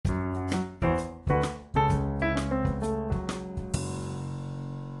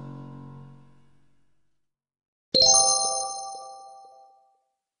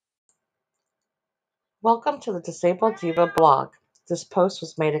Welcome to the Disabled Diva blog. This post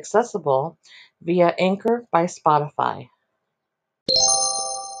was made accessible via Anchor by Spotify.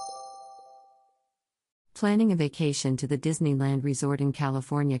 Planning a vacation to the Disneyland resort in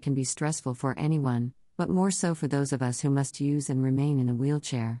California can be stressful for anyone, but more so for those of us who must use and remain in a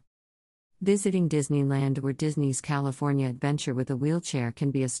wheelchair. Visiting Disneyland or Disney's California Adventure with a wheelchair can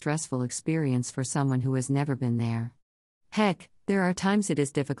be a stressful experience for someone who has never been there. Heck, there are times it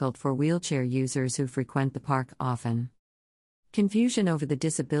is difficult for wheelchair users who frequent the park often. Confusion over the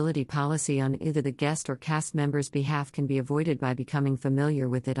disability policy on either the guest or cast member's behalf can be avoided by becoming familiar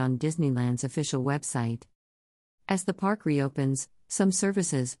with it on Disneyland's official website. As the park reopens, some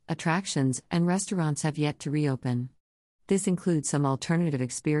services, attractions, and restaurants have yet to reopen. This includes some alternative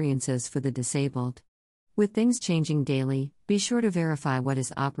experiences for the disabled. With things changing daily, be sure to verify what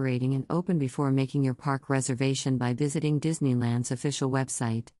is operating and open before making your park reservation by visiting Disneyland's official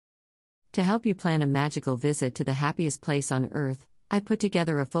website. To help you plan a magical visit to the happiest place on earth, I put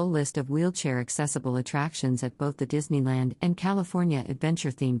together a full list of wheelchair-accessible attractions at both the Disneyland and California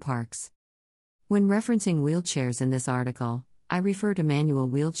Adventure theme parks. When referencing wheelchairs in this article, I refer to manual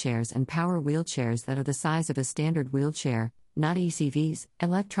wheelchairs and power wheelchairs that are the size of a standard wheelchair, not ECVs,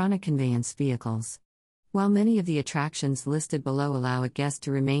 electronic conveyance vehicles. While many of the attractions listed below allow a guest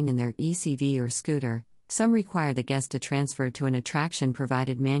to remain in their ECV or scooter, some require the guest to transfer to an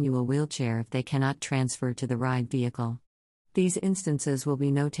attraction-provided manual wheelchair if they cannot transfer to the ride vehicle. These instances will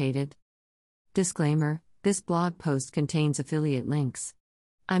be notated. Disclaimer: this blog post contains affiliate links.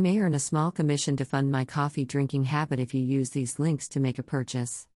 I may earn a small commission to fund my coffee drinking habit if you use these links to make a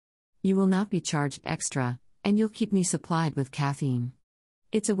purchase. You will not be charged extra, and you'll keep me supplied with caffeine.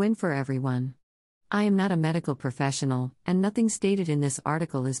 It's a win for everyone. I am not a medical professional, and nothing stated in this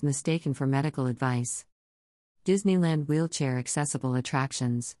article is mistaken for medical advice. Disneyland wheelchair accessible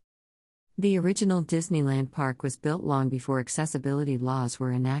attractions. The original Disneyland park was built long before accessibility laws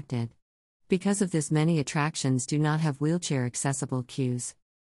were enacted. Because of this, many attractions do not have wheelchair accessible queues.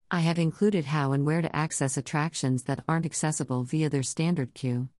 I have included how and where to access attractions that aren't accessible via their standard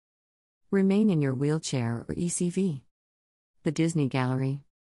queue. Remain in your wheelchair or ECV. The Disney Gallery.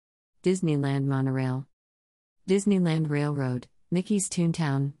 Disneyland Monorail. Disneyland Railroad, Mickey's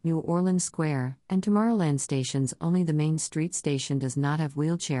Toontown, New Orleans Square, and Tomorrowland stations. Only the Main Street station does not have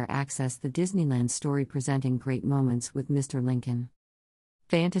wheelchair access. The Disneyland story presenting great moments with Mr. Lincoln.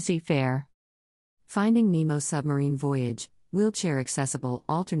 Fantasy Fair. Finding Nemo Submarine Voyage, wheelchair accessible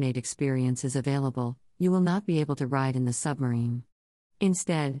alternate experience is available. You will not be able to ride in the submarine.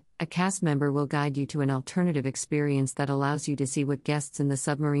 Instead, a cast member will guide you to an alternative experience that allows you to see what guests in the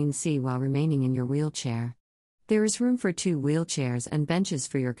submarine see while remaining in your wheelchair. There is room for 2 wheelchairs and benches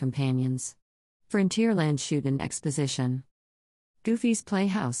for your companions. Frontierland Shoot and Exposition. Goofy's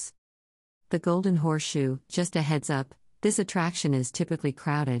Playhouse. The Golden Horseshoe. Just a heads up, this attraction is typically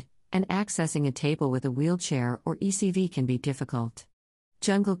crowded, and accessing a table with a wheelchair or ECV can be difficult.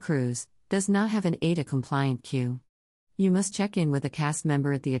 Jungle Cruise does not have an ADA-compliant queue. You must check in with a cast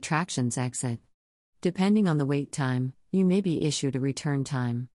member at the attraction's exit. Depending on the wait time, you may be issued a return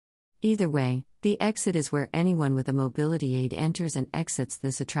time. Either way, the exit is where anyone with a mobility aid enters and exits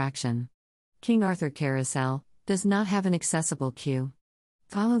this attraction. King Arthur Carousel does not have an accessible queue.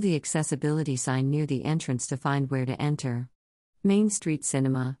 Follow the accessibility sign near the entrance to find where to enter. Main Street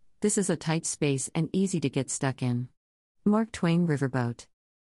Cinema. This is a tight space and easy to get stuck in. Mark Twain Riverboat.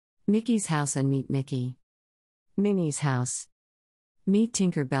 Mickey's House and Meet Mickey. Minnie's House. Meet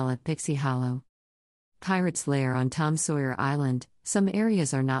Tinker Bell at Pixie Hollow. Pirate's Lair on Tom Sawyer Island. Some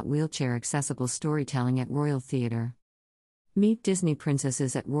areas are not wheelchair accessible. Storytelling at Royal Theatre. Meet Disney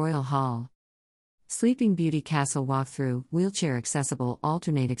Princesses at Royal Hall. Sleeping Beauty Castle Walkthrough. Wheelchair accessible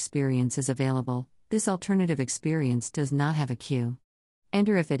alternate experience is available. This alternative experience does not have a queue.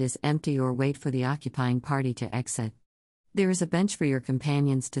 Enter if it is empty or wait for the occupying party to exit. There is a bench for your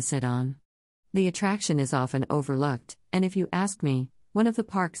companions to sit on. The attraction is often overlooked, and if you ask me, one of the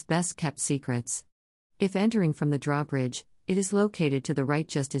park's best-kept secrets. If entering from the drawbridge, it is located to the right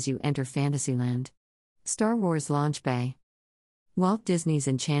just as you enter Fantasyland. Star Wars Launch Bay. Walt Disney's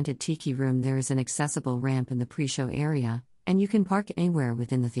Enchanted Tiki Room. There is an accessible ramp in the pre-show area, and you can park anywhere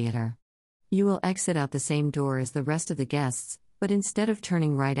within the theater. You will exit out the same door as the rest of the guests, but instead of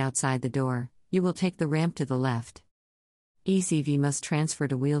turning right outside the door, you will take the ramp to the left. ECV must transfer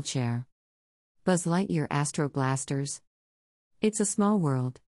to wheelchair. Buzz Lightyear Astro Blasters. It's a Small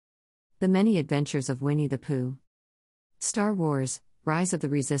World. The Many Adventures of Winnie the Pooh. Star Wars, Rise of the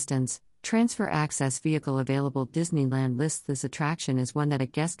Resistance, transfer access vehicle available. Disneyland lists this attraction as one that a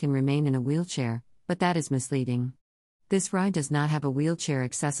guest can remain in a wheelchair, but that is misleading. This ride does not have a wheelchair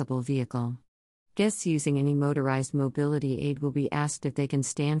accessible vehicle. Guests using any motorized mobility aid will be asked if they can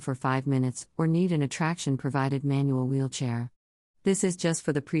stand for 5 minutes or need an attraction-provided manual wheelchair. This is just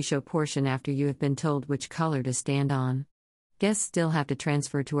for the pre-show portion after you have been told which color to stand on. Guests still have to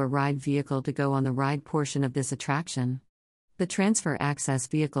transfer to a ride vehicle to go on the ride portion of this attraction. The transfer access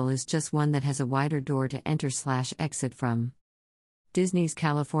vehicle is just one that has a wider door to enter/exit from. Disney's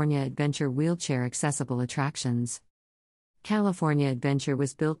California Adventure Wheelchair Accessible Attractions. California Adventure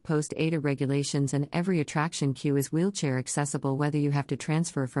was built post-ADA regulations, and every attraction queue is wheelchair accessible whether you have to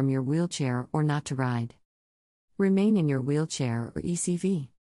transfer from your wheelchair or not to ride. Remain in your wheelchair or ECV.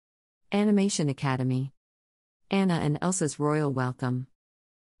 Animation Academy. Anna and Elsa's Royal Welcome.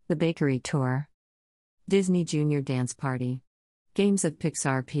 The Bakery Tour. Disney Junior Dance Party. Games of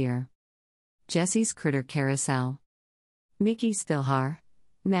Pixar Pier. Jessie's Critter Carousel. Mickey's Philhar.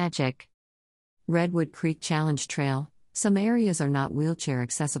 Magic. Redwood Creek Challenge Trail. Some areas are not wheelchair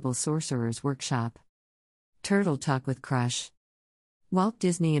accessible. Sorcerer's Workshop. Turtle Talk with Crush. Walt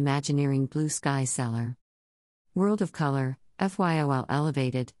Disney Imagineering Blue Sky Cellar. World of Color, FYOL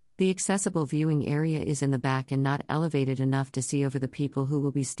elevated. The accessible viewing area is in the back and not elevated enough to see over the people who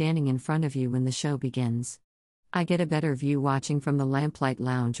will be standing in front of you when the show begins. I get a better view watching from the Lamplight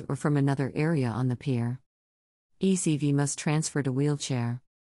Lounge or from another area on the pier. ECV must transfer to wheelchair.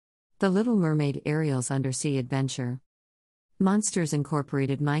 The Little Mermaid Ariel's Undersea Adventure. Monsters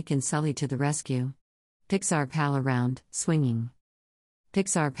Incorporated Mike and Sully to the Rescue. Pixar Pal Around, Swinging.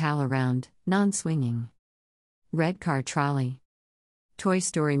 Pixar Pal Around, Non-Swinging. Red Car Trolley. Toy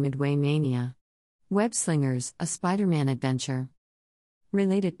Story Midway Mania. Web Slingers, a Spider-Man adventure.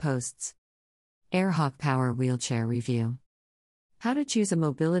 Related posts. Airhawk Power Wheelchair Review. How to choose a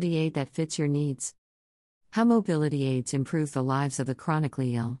mobility aid that fits your needs. How mobility aids improve the lives of the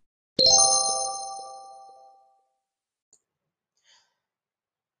chronically ill.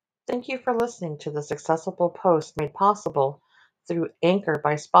 Thank you for listening to this accessible post made possible through Anchor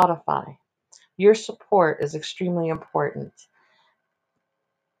by Spotify. Your support is extremely important.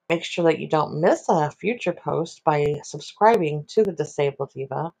 Make sure that you don't miss a future post by subscribing to the Disabled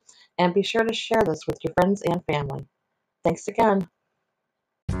Diva, and be sure to share this with your friends and family. Thanks again.